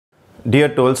Dear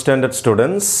 12th standard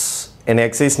students, in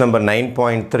exercise number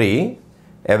 9.3,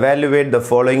 evaluate the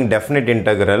following definite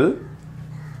integral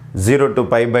 0 to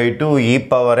pi by 2 e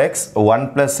power x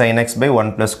 1 plus sin x by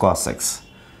 1 plus cos x.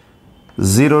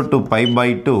 0 to pi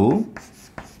by 2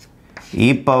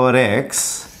 e power x,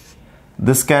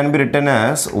 this can be written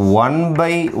as 1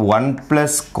 by 1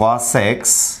 plus cos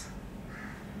x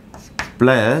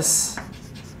plus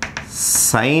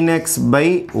sin x by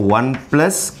 1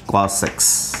 plus cos x.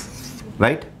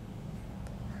 Right?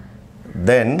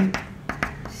 Then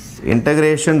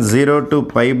integration 0 to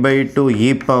pi by 2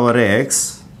 e power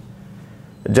x,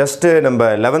 just number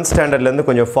 11th standard lende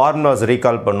konjam formulas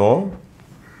recall பண்ணுவோம்.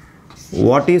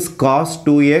 What is cos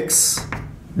 2x?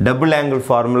 Double angle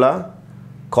formula.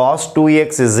 Cos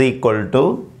 2x is equal to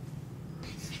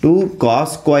 2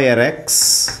 cos square x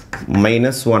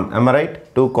minus 1. Am I right?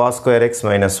 2 cos square x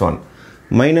minus 1.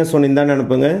 Minus 1 இந்தான்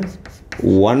அனுப்புங்க.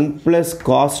 1 plus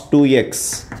cos 2x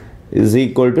is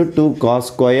equal to 2 cos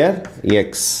square x.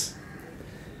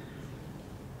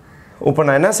 இப்போ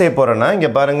நான் என்ன செய்ய போறேன்னா இங்க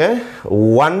பாருங்க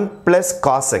 1 plus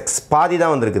cos x பாதி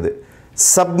தான் வந்திருக்குது.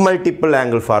 Sub multiple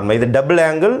angle formula. இது டபுள்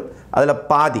ஆங்கிள், அதுல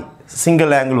பாதி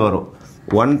சிங்கிள் ஆங்கிள் வரும்.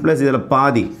 1 plus இதுல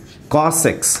பாதி cos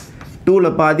x, 2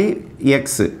 ல பாதி x,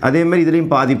 அதே மாதிரி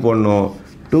இதுலயும் பாதி போடணும்.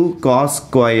 2 cos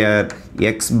square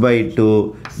x by 2.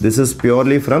 This is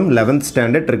purely from 11th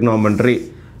standard trigonometry.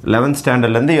 11th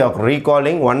standard lende you are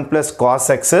recalling 1 plus cos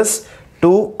x is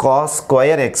 2 cos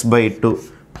square x by 2.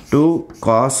 2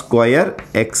 cos square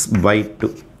x by 2.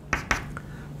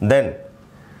 Then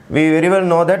we very well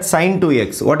know that sin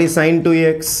 2x. What is sin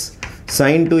 2x?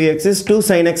 Sin 2x is 2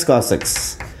 sin x cos x.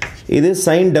 இது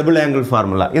sin double angle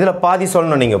formula. இதில் பாதி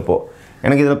சொல்லணும் நீங்கள் இப்போ.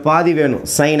 எனக்கு இதில் பாதி வேணும்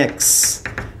sin x.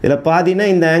 இதில் பாதினா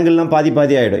இந்த ஆங்கிள்லாம் பாதி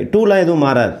பாதி ஆகிடும். 2லாம் எதுவும்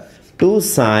மாறாது. 2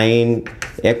 sin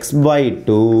x by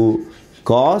 2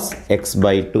 cos x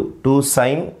by 2. 2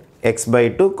 sin x by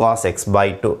 2 cos x by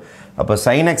 2. அப்போ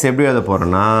sin x எப்படி எழுத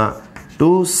போகிறோன்னா 2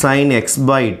 sin x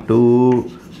by 2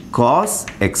 cos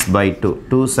x by 2.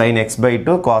 2 sin x by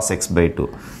 2 cos x by 2.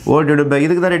 ஓடிடு பை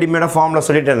இதுக்கு தான் ரெடிமேடாக ஃபார்முலா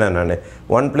சொல்லிட்டேன் நான்.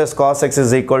 1 plus cos x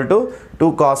is equal to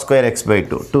 2 cos square x by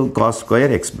 2. 2 cos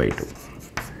square x by 2.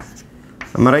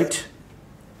 Am I right?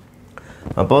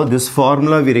 Appo this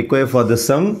formula we require for the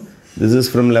sum. This is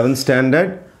from 11th standard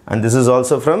and this is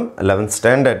also from 11th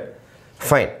standard.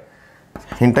 Fine.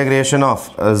 Integration of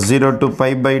 0 to pi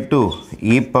by 2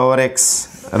 e power x,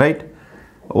 right?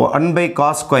 1 by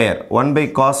cos square. 1 by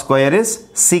cos square is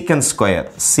secant square.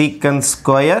 Secant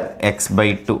square x by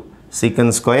 2.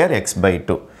 Secant square x by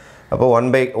 2. அப்போ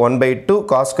 1 by 2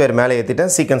 cos square மேலே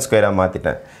ஏற்றிட்டேன், secant square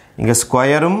மாற்றிட்டேன். இங்கே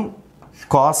ஸ்கொயரும்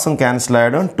cosம் cancel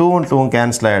ஆகிடும், 2 2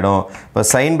 cancel ஆகிடும். இப்போ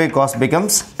sin by cos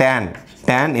becomes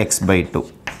tan x by 2.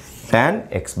 Tan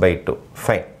x by 2.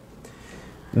 Fine.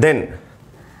 Then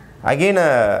again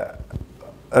a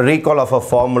recall of a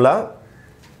formula.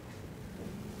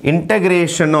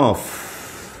 Integration of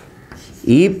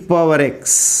e power x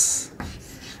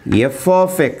f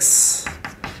of x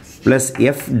plus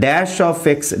f dash of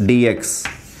x dx.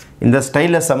 இந்த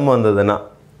ஸ்டைலில் some வந்ததுன்னா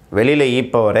வெளியில் e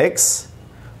power x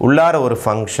உள்ளார ஒரு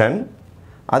function,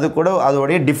 அது கூட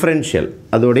அதோடைய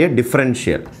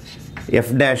differential f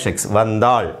dash x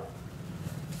வந்தால்,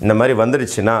 இந்த மாதிரி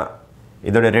வந்துருச்சுன்னா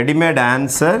இதோட readymade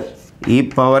answer e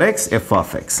power x f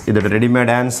of x. இதோட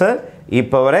readymade answer e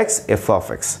power x f of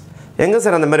x. எங்கே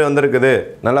சார் அந்த மாதிரி வந்திருக்குது?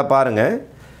 நல்லா பாருங்கள்.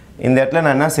 இந்த இடத்துல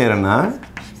நான் என்ன செய்கிறேன்னா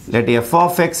let f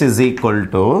of x is equal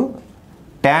to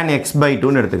tan x by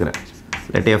 2ன்னு எடுத்துக்கிறேன்.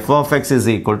 let f of x is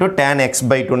equal to tan x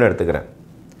by 2ன்னு எடுத்துக்கிறேன்.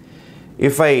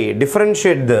 If I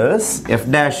differentiate this f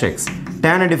dash x,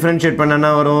 tan differentiate பண்ணனா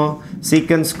வரும்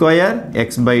secant square x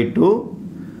by 2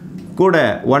 கூட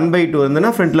 1 by 2 இருந்தனா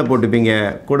ஃப்ரண்ட்ல போட்டுப்பீங்க,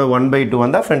 கூட 1 by 2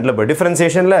 வந்தா ஃப்ரண்ட்ல போடு.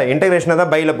 டிஃபரன்சியேஷன்ல இன்டகிரேஷனை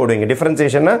தான் பைல போடுவீங்க,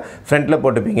 டிஃபரன்சியேஷனை ஃப்ரண்ட்ல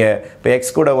போட்டுப்பீங்க. இப்போ x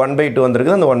கூட 1 by 2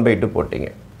 வந்திருக்கு, அந்த 1 by 2 போட்டீங்க.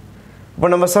 இப்போ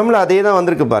நம்ம சம்ல அதே தான்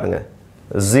வந்திருக்கு பாருங்க.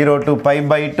 0 to pi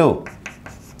by 2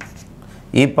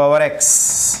 e power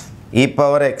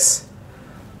x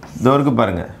இதோருக்கு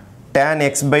பாருங்க. tan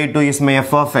x by 2 is my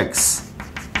f of x.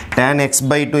 Tan x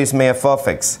by 2 is my f of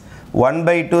x. 1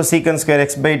 by 2 secant square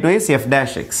x by 2 is f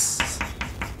dash x.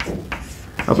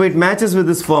 It matches with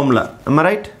this formula. Am I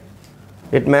right?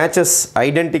 It matches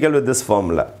identical with this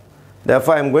formula.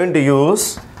 Therefore, I am going to use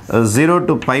 0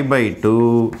 to pi by 2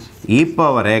 e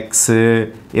power x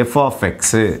f of x.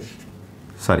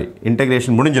 Sorry,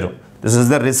 integration முடிஞ்சிரும். This is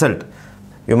the result.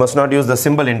 You must not use the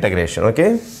symbol integration. Okay?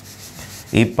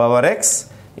 E power x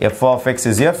f of x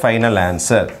is your final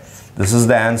answer. This is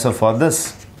the answer for this.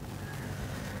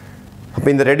 அப்போ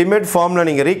இந்த readymade formula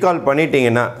நீங்கள் recall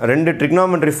பண்ணிட்டீங்கன்னா ரெண்டு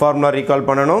trigonometry formula recall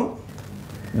பண்ணணும்.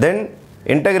 தென்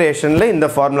இன்டகிரேஷனில் இந்த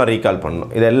formula recall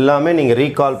பண்ணணும். இது எல்லாமே நீங்கள்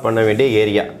ரீகால் பண்ண வேண்டிய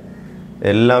ஏரியா,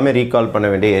 எல்லாமே ரீகால் பண்ண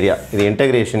வேண்டிய ஏரியா. இது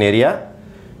இன்டகிரேஷன் ஏரியா,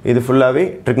 இது ஃபுல்லாகவே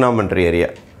trigonometry area.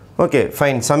 Okay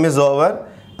fine, some is over.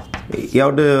 You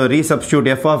have to resubstitute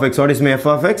f of x. What is my f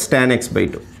of x? Tan x by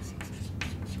 2.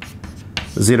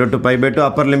 0 to pi by 2,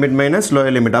 upper limit minus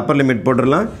lower limit. Upper limit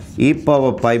போட்டுடலாம். e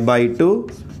power pi by 2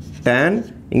 tan,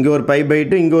 இங்கே ஒரு pi by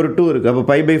 2, இங்கே ஒரு 2 இருக்குது. அப்போ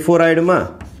pi by 4 ஆகிடுமா?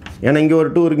 ஏன்னா இங்கே ஒரு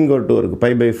 2 இருக்குது, இங்கே ஒரு 2 இருக்குது.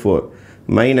 pi by 4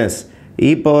 minus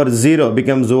e power 0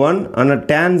 becomes 1, ஆனால்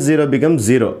tan 0 becomes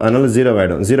 0, அதனால் 0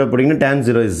 ஆகிடும். 0 போட்டிங்கன்னா tan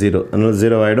 0 is 0, அதனால்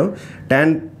 0 ஆகிடும். tan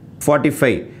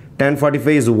 45, tan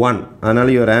 45 is 1, அதனால்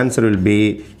your answer will be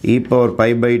e power pi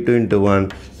by 2 into 1,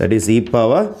 that is e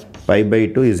power pi by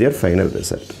 2 is your final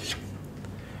result.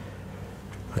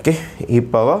 Okay, e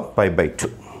power pi by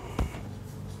 2.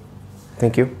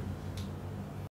 Thank you.